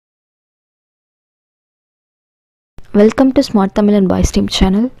Welcome to smart Tamil and boys team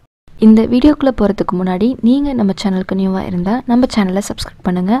channel. இந்த வீடியோக்குள்ளே போகிறதுக்கு முன்னாடி நீங்கள் நம்ம சேனலுக்கு நியூவாக இருந்தால் நம்ம சேனலை சப்ஸ்கிரைப்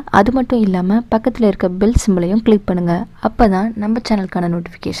பண்ணுங்கள். அது மட்டும் இல்லாமல் பக்கத்தில் இருக்க பெல் சிம்பிளையும் கிளிக் பண்ணுங்கள். அப்போ தான் நம்ம சேனலுக்கான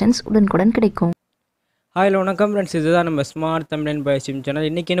நோட்டிஃபிகேஷன்ஸ் உடனுக்குடன் கிடைக்கும். ஹாய் வணக்கம் ஃப்ரெண்ட்ஸ், இதுதான் நம்ம smart Tamil and boys team channel.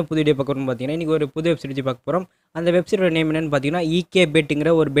 இன்றைக்கி என்ன புது வீடியோ பார்க்குறோம்னு பார்த்தீங்கன்னா, இன்றைக்கி ஒரு புது வெப்சைட் பற்றி பார்க்க போகிறோம். அந்த வெப்சைட்டோட நேம் என்னென்னு பார்த்தீங்கன்னா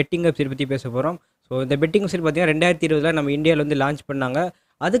EKBETங்கிற ஒரு பெட்டிங் வெப்சைட் பற்றி பேச போகிறோம். ஸோ இந்த பெட்டிங் வெப்சைட் பார்த்தீங்கன்னா 2020 நம்ம இந்தியாவில் வந்து லான்ச் பண்ணாங்க.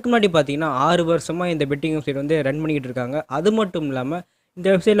 அதுக்கு முன்னாடி பார்த்தீங்கன்னா 6 வருஷமாக இந்த பெட்டிங் வெப்சைட் வந்து ரன் பண்ணிக்கிட்டு இருக்காங்க. அது மட்டும் இல்லாமல் இந்த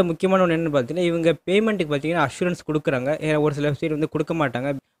வெப்சைட்டில் முக்கியமான ஒன்று என்னென்னு பார்த்தீங்கன்னா, இவங்க பேமெண்ட்டுக்கு பார்த்தீங்கன்னா அஷூரன்ஸ் கொடுக்குறாங்க. ஒரு சில வெப்சைட் வந்து கொடுக்க மாட்டாங்க.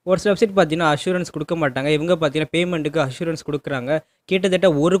 ஒரு சில வெப்சைட் பார்த்தீங்கன்னா அஷூரன்ஸ் கொடுக்க மாட்டாங்க. இவங்க பார்த்தீங்கன்னா பேமெண்ட்டுக்கு அஷூரன்ஸ் கொடுக்குறாங்க. கிட்டத்தட்ட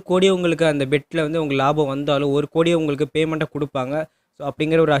 1 கோடி உங்களுக்கு அந்த பெட்டில் வந்து உங்களுக்கு லாபம் வந்தாலும் 1 கோடியை உங்களுக்கு பேமெண்ட்டாக கொடுப்பாங்க. ஸோ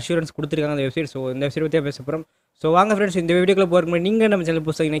அப்படிங்கிற ஒரு அஷூரன்ஸ் கொடுத்துருக்காங்க அந்த வெப்சைட். ஸோ இந்த வெப்சைட் பற்றி பேச போகிறோம். ஸோ வாங்க ஃப்ரெண்ட்ஸ், இந்த வீடியோக்குள்ள போகிறக்கு முன்னாடி நீங்கள் நம்ம சேனல்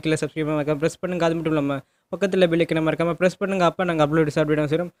புதுசாக கீழே சப்ஸ்கிரைப் பண்ணி ப்ரெஸ் பண்ணுங்கள். அது மட்டும் இல்லாமல் பக்கத்தில் பெல் ஐக்கனை மறக்காமல் ப்ரெஸ் பண்ணுங்கள். அப்போ நாங்கள் அப்லோட்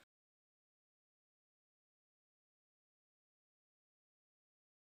அப்டேட் வரும்.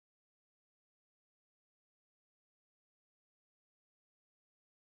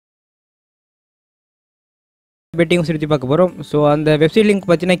 பெட்டிங் சுற்றி பார்க்க போகிறோம். ஸோ அந்த வெப்சைட் லிங்க்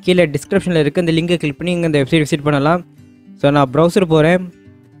பார்த்தீங்கன்னா கீழே டிஸ்கிரிப்ஷனில் இருக்குது. அந்த லிங்கை கிளிக் பண்ணி இந்த வெப்சைட் விசிட் பண்ணலாம். ஸோ நான் ப்ரௌசர் போகிறேன்.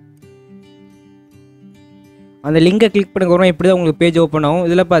 அந்த லிங்கை கிளிக் பண்ண இப்படி தான் உங்களுக்கு பேஜ் ஓப்பன் ஆகும்.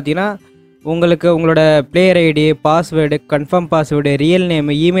 இதில் பார்த்தீங்கன்னா உங்களுக்கு உங்களோட player ID, password, confirm password, real name,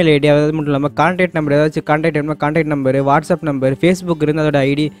 email ID, அது மட்டும் இல்லாமல் கான்டாக்ட் நம்பர், ஏதாச்சும் contact number, WhatsApp number, Facebook இருந்து அதோட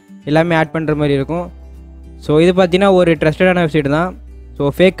ஐடி எல்லாமே ஆட் பண்ணுற மாதிரி இருக்கும். ஸோ இது பார்த்தீங்கன்னா ஒரு ட்ரஸ்டடான வெப்சைட் தான்.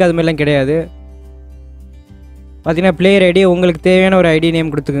 ஸோ ஃபேக் அது மாதிரிலாம் கிடையாது. பார்த்தீங்கன்னா பிளேயர் ஐடி உங்களுக்கு தேவையான ஒரு ஐடி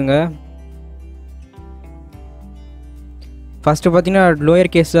நேம் கொடுத்துக்குங்க. ஃபஸ்ட்டு பார்த்தீங்கன்னா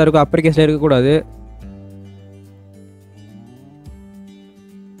லோயர் கேஸ் தான் இருக்கும், அப்பர் கேஸில் இருக்கக்கூடாது.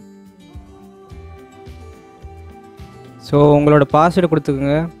 ஸோ உங்களோட பாஸ்வேர்டு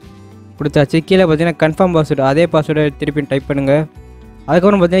கொடுத்துக்குங்க. கொடுத்தாச்சு. கீழே பார்த்தீங்கன்னா கன்ஃபார்ம் பாஸ்வேர்டு, அதே பாஸ்வேர்டை திருப்பி டைப் பண்ணுங்கள்.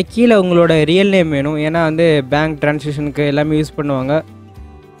 அதுக்கப்புறம் பார்த்தீங்கன்னா கீழே உங்களோட ரியல் நேம் வேணும். ஏன்னா வந்து பேங்க் ட்ரான்சாக்ஷனுக்கு எல்லாமே யூஸ் பண்ணுவாங்க.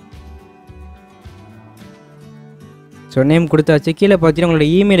 ஸோ நேம் கொடுத்தாச்சு. கீழே பார்த்தீங்கன்னா உங்களோட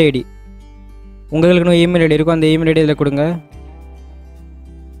இமெயில் ஐடி, உங்களுக்கு இமெயில் ஐடி இருக்கும், அந்த இமெயில் ஐடி இதில் கொடுங்க.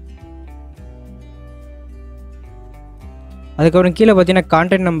 அதுக்கப்புறம் கீழே பார்த்தீங்கன்னா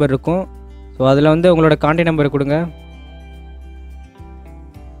கான்டாக்ட் நம்பர் இருக்கும். ஸோ அதில் வந்து உங்களோட கான்டாக்ட் நம்பரை கொடுங்க.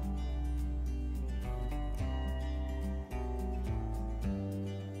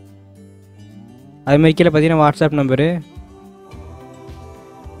 அதுமாதிரி கீழே பார்த்தீங்கன்னா வாட்ஸ்அப் நம்பரு,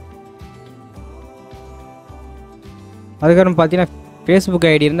 அதுக்கப்புறம் பார்த்தீங்கன்னா ஃபேஸ்புக்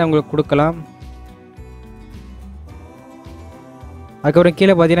ஐடி இருந்தால் உங்களுக்கு கொடுக்கலாம். அதுக்கப்புறம்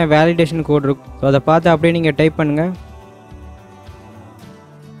கீழே பார்த்தீங்கன்னா வேலிடேஷன் கோட் இருக்கும். ஸோ அதை பார்த்து அப்படியே நீங்கள் டைப் பண்ணுங்கள்.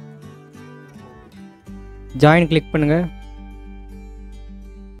 ஜாயின் கிளிக் பண்ணுங்கள்.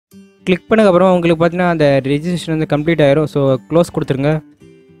 கிளிக் பண்ணதுக்கப்புறம் உங்களுக்கு பார்த்தீங்கன்னா அந்த ரெஜிஸ்ட்ரேஷன் வந்து கம்ப்ளீட் ஆகிரும். ஸோ க்ளோஸ் கொடுத்துருங்க.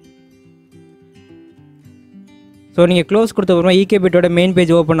 ஸோ நீங்கள் க்ளோஸ் கொடுத்தப்புறமா EKBETோட மெயின் பேஜ்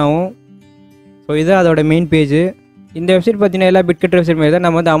ஓப்பன் ஆகும். ஸோ இதுதான் அதோட மெயின் பேஜ். இந்த வெப்சைட் பார்த்தீங்கன்னா எல்லா பெட் கட்டுற வெப்சைட் மாதிரி தான்.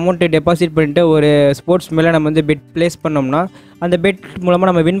 நம்ம வந்து அமௌண்ட்டு டெபாசிட் பண்ணிட்டு ஒரு ஸ்போர்ட்ஸ் மேலே நம்ம வந்து பெட் ப்ளேஸ் பண்ணோம்னா அந்த பெட் மூலமாக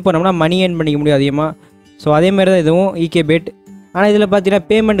நம்ம வின் பண்ணோம்னா மணி ஏர்ன் பண்ணிக்க முடியும் அதிகமாக. ஸோ அதேமாதிரி தான் இதுவும் EKBET. ஆனால் இதில் பார்த்தீங்கன்னா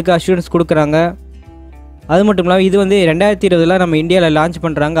பேமெண்ட்டுக்கு அஷூரன்ஸ் கொடுக்குறாங்க. அது மட்டும் இல்லாமல் இது வந்து 2020 நம்ம இந்தியாவில் லான்ச்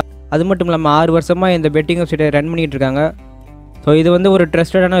பண்ணுறாங்க. அது மட்டும் இல்லாமல் 6 வருஷமாக இந்த பெட்டிங் வெப்சைட்டை ரன் பண்ணிகிட்டு இருக்காங்க. ஸோ இது வந்து ஒரு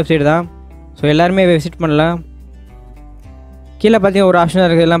ட்ரஸ்டடான வெப்சைட் தான். ஸோ எல்லாருமே விசிட் பண்ணலாம். கீழே பார்த்தீங்கன்னா ஒரு ஆப்ஷன்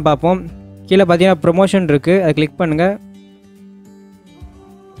இருக்குது, எல்லாம் பார்ப்போம். கீழே பார்த்தீங்கன்னா ப்ரொமோஷன் இருக்குது, அதை கிளிக் பண்ணுங்கள்.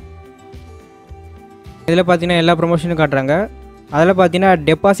 இதில் பார்த்தீங்கன்னா எல்லா ப்ரொமோஷனும் காட்டுறாங்க. அதில் பார்த்தீங்கன்னா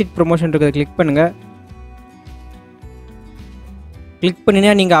டெபாசிட் ப்ரொமோஷன் இருக்குது, அதை கிளிக் பண்ணுங்கள். கிளிக்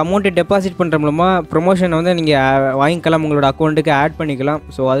பண்ணினா நீங்கள் அமௌண்ட்டு டெபாசிட் பண்ணுற மூலமாக ப்ரொமோஷனை வந்து நீங்கள் வாங்கிக்கலாம், உங்களோட அக்கௌண்ட்டுக்கு ஆட் பண்ணிக்கலாம்.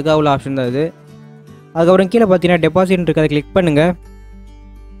 ஸோ அதுக்காக உள்ள ஆப்ஷன் தான் அது. அதுக்கப்புறம் கீழே பார்த்தீங்கன்னா டெபாசிட் இருக்குது, அதை கிளிக் பண்ணுங்கள்.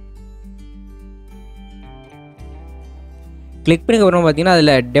 கிளிக் பண்ணிக்கப்புறம் பார்த்தீங்கன்னா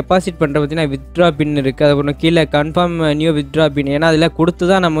அதில் டெபாசிட் பண்ணுற பார்த்தீங்கன்னா வித்ட்ரா பின் இருக்குது. அதுக்கப்புறம் கீழே கன்ஃபார்ம் நியூ வித்ட்ரா பின், ஏன்னா அதில் கொடுத்து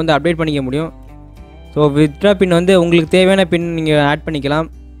தான் நம்ம வந்து அப்டேட் பண்ணிக்க முடியும். ஸோ வித்ட்ரா பின் வந்து உங்களுக்கு தேவையான பின் நீங்கள் ஆட் பண்ணிக்கலாம்.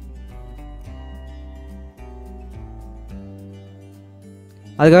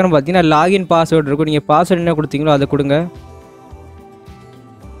 அதுக்கப்புறம் பார்த்தீங்கன்னா லாகின் பாஸ்வேர்டு இருக்கும். நீங்கள் பாஸ்வேர்டு என்ன கொடுத்தீங்களோ அதை கொடுங்க.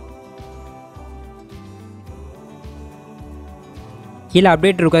 கீழே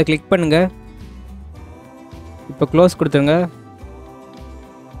அப்டேட் இருக்கும், அதை கிளிக் பண்ணுங்கள். இப்போ க்ளோஸ் கொடுத்துருங்க.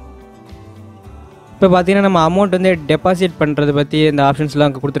 இப்போ பார்த்தீங்கன்னா நம்ம அமௌண்ட் வந்து டெபாசிட் பண்ணுறது பற்றி இந்த ஆப்ஷன்ஸ்லாம்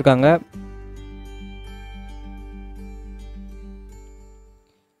அங்கே கொடுத்துருக்காங்க.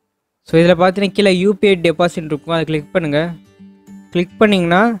 ஸோ இதில் பார்த்தீங்கன்னா கீழே UPI டெபாசிட் இருக்கும், அதை கிளிக் பண்ணுங்கள். கிளிக்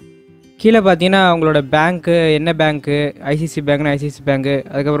பண்ணிங்கன்னா கீழே பார்த்தீங்கன்னா உங்களோட பேங்க்கு என்ன பேங்க்கு, ஐசிசி பேங்க்னா ஐசிசி பேங்க்கு,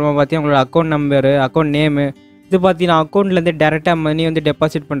 அதுக்கப்புறமா பார்த்தீங்கன்னா உங்களோட அக்கௌண்ட் நம்பரு, அக்கௌண்ட் நேமு, இது பார்த்தீங்கன்னா அக்கௌண்ட்லேருந்து டேரெக்டாக மணி வந்து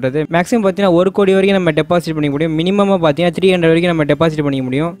டெபாசிட் பண்ணுறது. மேக்ஸிமம் பார்த்தீங்கன்னா 1 கோடி வரைக்கும் நம்ம டெபாசிட் பண்ணிக்க முடியும். மினிமமாக பார்த்தீங்கன்னா 300 வரைக்கும் நம்ம டெபாசிட் பண்ணிக்க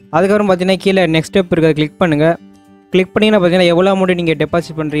முடியும். அதுக்கப்புறம் பார்த்தீங்கன்னா கீழே நெக்ஸ்ட் ஸ்டெப் இருக்கிறத கிளிக் பண்ணுங்கள். கிளிக் பண்ணிங்கன்னா பார்த்தீங்கன்னா எவ்வளோ அமௌண்ட் நீங்கள்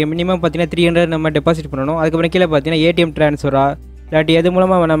டெபாசிட் பண்ணுறீங்க. மினிமம் பார்த்தீங்கன்னா 300 நம்ம டெபாசிட் பண்ணணும். அதுக்கப்புறம் கீழே பார்த்தீங்கன்னா ஏடிஎம் ட்ரான்ஸ்ஃபரா இல்லாட்டி எது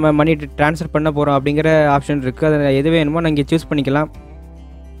மூலமாக நம்ம மணி ட்ரான்ஸ்ஃபர் பண்ண போகிறோம் அப்படிங்கிற ஆப்ஷன் இருக்குது. அதில் எது வேணுமோ நீங்கள் சூஸ் பண்ணிக்கலாம்.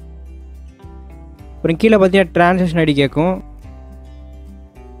 அப்புறம் கீழே பார்த்தீங்கன்னா ட்ரான்சாக்ஷன் ஐடி கேட்கும்.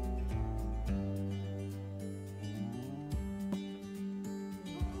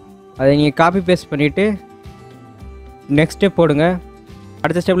 அதை நீங்கள் காப்பி பேஸ்ட் பண்ணிவிட்டு நெக்ஸ்ட் ஸ்டெப் போடுங்க.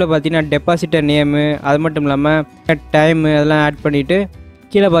 அடுத்த ஸ்டெப்பில் பார்த்தீங்கன்னா டெபாசிட்டர் நேமு, அது மட்டும் இல்லாமல் டைமு அதெல்லாம் ஆட் பண்ணிவிட்டு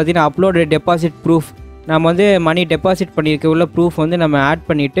கீழே பார்த்தீங்கன்னா அப்லோடு டெபாசிட் ப்ரூஃப், நம்ம வந்து மணி டெபாசிட் பண்ணியிருக்க உள்ள ப்ரூஃப் வந்து நம்ம ஆட்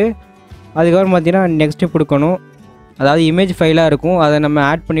பண்ணிவிட்டு அதுக்கப்புறம் பார்த்தீங்கன்னா நெக்ஸ்ட் ஸ்டெப் கொடுக்கணும். அதாவது இமேஜ் ஃபைலாக இருக்கும், அதை நம்ம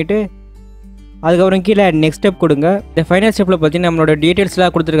ஆட் பண்ணிவிட்டு அதுக்கப்புறம் கீழே நெக்ஸ்ட் ஸ்டெப் கொடுங்க. இந்த ஃபைனல் ஸ்டெப்பில் பார்த்தீங்கன்னா நம்மளோட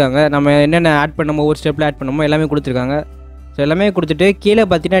டீட்டெயில்ஸ்லாம் கொடுத்துருக்காங்க. நம்ம என்னென்ன ஆட் பண்ணமோ ஒவ்வொரு ஸ்டெப்பில் ஆட் பண்ணமோ எல்லாமே கொடுத்துருக்காங்க. ஸோ எல்லாமே கொடுத்துட்டு கீழே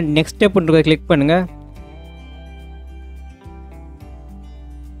பார்த்தீங்கன்னா நெக்ஸ்ட் ஸ்டெப்ன்றதை கிளிக் பண்ணுங்கள்.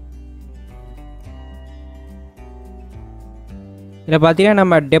 இதில் பார்த்தீங்கன்னா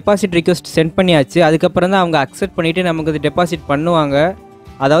நம்ம டெபாசிட் ரிக்வெஸ்ட் சென்ட் பண்ணியாச்சு. அதுக்கப்புறம் தான் அவங்க அக்செப்ட் பண்ணிவிட்டு நமக்கு இது டெபாசிட் பண்ணுவாங்க.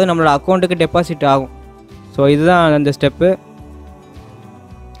 அதாவது நம்மளோட அக்கௌண்ட்டுக்கு டெபாசிட் ஆகும். ஸோ இதுதான் அந்த ஸ்டெப்பு.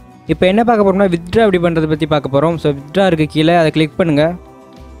 இப்போ என்ன பார்க்க போகிறோம்னா வித்ட்ரா எப்படி பண்ணுறதை பற்றி பார்க்க போகிறோம். ஸோ வித்ட்ரா இருக்குது கீழே, அதை கிளிக் பண்ணுங்கள்.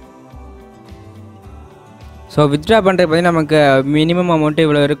 ஸோ வித்ட்ரா பண்ணுறது பார்த்தீங்கன்னா நமக்கு மினிமம் அமௌண்ட்டு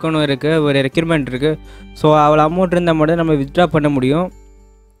இவ்வளோ இருக்கணும் இருக்குது, ஒரு ரெக்யூர்மெண்ட் இருக்குது. ஸோ அவ்வளோ அமௌண்ட் இருந்தால் மட்டும் நம்ம வித்ட்ரா பண்ண முடியும்.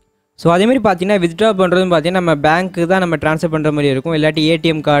 ஸோ அதேமாதிரி பார்த்தீங்கன்னா வித்ட்ரா பண்ணுறதுன்னு பார்த்தீங்கன்னா நம்ம பேங்க்கு தான் நம்ம ட்ரான்ஸ்ஃபர் பண்ணுற மாதிரி இருக்கும். இல்லாட்டி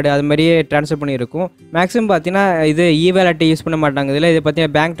ஏடிஎம் கார்டு அது மாதிரியே ட்ரான்ஸ்ஃபர் பண்ணியிருக்கும். மேக்ஸிமம் பார்த்தீங்கன்னா இது இ-வேலெட் யூஸ் பண்ண மாட்டாங்க. இதில் இது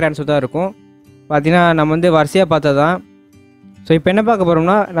பார்த்தீங்கன்னா பேங்க் ட்ரான்ஸ்ஃபர் தான் இருக்கும். பார்த்தீங்கன்னா நம்ம வந்து வரிசையாக பார்த்தா தான். ஸோ இப்போ என்ன பார்க்க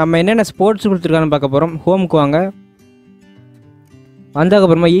போகிறோம்னா நம்ம என்னென்ன ஸ்போர்ட்ஸ் கொடுத்துருக்கான்னு பார்க்க போகிறோம். ஹோமுக்கு வாங்க.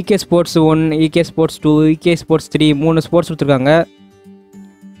 வந்ததுக்கப்புறமா EK sports 1, EK sports 2, EK sports 3 3 sports கொடுத்துருக்காங்க.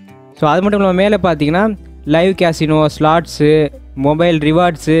 ஸோ அது மட்டும் இல்லாமல் மேலே பார்த்தீங்கன்னா லைவ் கேசினோ, ஸ்லாட்ஸு, மொபைல்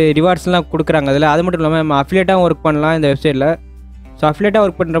ரிவார்ட்ஸ்லாம் கொடுக்குறாங்க அதில். அது மட்டும் இல்லாமல் நம்ம அஃபிலியேட்டாகவும் ஒர்க் பண்ணலாம் இந்த வெப்சைட்டில். ஸோ அஃபிலியேட்டாக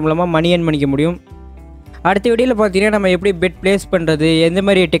ஒர்க் பண்ணுற மூலமாக மணி ஏர்ன் பண்ணிக்க முடியும். அடுத்த வீடியோவில் பார்த்தீங்கன்னா நம்ம எப்படி பெட் ப்ளேஸ் பண்ணுறது, எந்த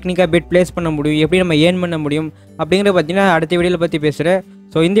மாதிரி டெக்னிக்காக பெட் ப்ளேஸ் பண்ண முடியும், எப்படி நம்ம ஏர்ன் பண்ண முடியும் அப்படிங்கிறத பார்த்தீங்கன்னா அடுத்த வீடியோவில் பற்றி பேசுகிறேன்.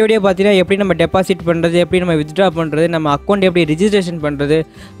 ஸோ இந்த வீடியோ பார்த்தீங்கன்னா எப்படி நம்ம டெபாசிட் பண்ணுறது, எப்படி நம்ம வித்ட்ரா பண்ணுறது, நம்ம அக்கௌண்ட் எப்படி ரிஜிஸ்ட்ரேஷன் பண்ணுறது,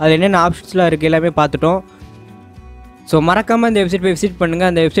 அதில் என்னென்ன ஆப்ஷன்ஸ்லாம் இருக்குது எல்லாமே பார்த்துட்டோம். ஸோ மறக்காமல் இந்த வெப்சைட் போய் விசிட் பண்ணுங்கள்.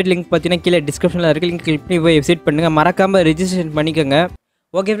 அந்த வெப்சைட் லிங்க் பார்த்தீங்கன்னா கீழே டிஸ்கிரிப்ஷனில் இருக்குது. லிங்க் கிளிக் பண்ணி போய் விசிட் பண்ணுங்கள். மறக்காமல் ரிஜிஸ்ட்ரேஷன் பண்ணிக்கோங்க.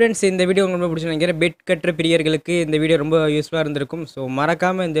 ஓகே ஃப்ரெண்ட்ஸ், இந்த வீடியோ உங்களுக்கு ரொம்ப பிடிச்சி நினைக்கிறேன். பெட் கட்டுற பிரியர்களுக்கு இந்த வீடியோ ரொம்ப யூஸ்ஃபுல்லாக இருந்திருக்கும். ஸோ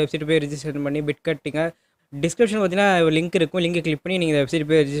மறக்காமல் இந்த வெப்சைட் போய் ரிஜிஸ்ட்ரேஷன் பண்ணி பெட் கட்டுங்க. டிஸ்கிரிப்ஷன் பார்த்தீங்கன்னா லிங்க் இருக்கும். லிங்கை கிளிக் பண்ணி நீங்கள் இந்த வெப்சைட்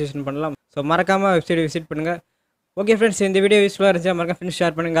போய் ரிஜிஸ்ட்ரேஷன் பண்ணலாம். ஸோ மறக்காமல் வெப்சைட் விசிட் பண்ணுங்கள். ஓகே ஃப்ரெண்ட்ஸ், இந்த வீடியோ யூஸ்ஃபுல்லாக இருந்துச்சா மறக்காம ஃப்ரெண்ட்ஸ்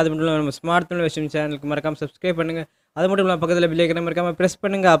ஷேர் பண்ணுங்கள். அது மட்டும் இல்லாமல் நம்ம ஸ்மார்ட் தமிழ் சேனலுக்கு மறக்காமல் சப்ஸ்கிரைப் பண்ணுங்கள். அது மட்டும் இல்லாமல் பக்கத்தில் பெல் ஐக்கனை மறக்காமல் ப்ரெஸ்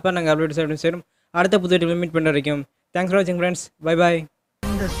பண்ணுங்கள். அப்போ நாங்கள் அப்டேட் சேரும். அடுத்த புது வீடியோவில் மீட் பண்ணுற வரைக்கும் தேங்க்ஸ் ஃபார் வாட்சிங் ஃப்ரெண்ட்ஸ். Bye bye.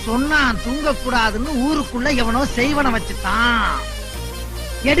 இந்த சொன்னா தூங்கக்கூடாதுன்னு ஊருக்குள்ள எவனோ செய்வனை வச்சுட்டான்.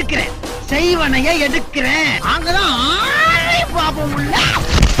 எடுக்கிறேன், செய்வனைய எடுக்கிறேன். அங்கதான்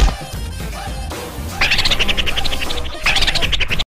பாப்போம்.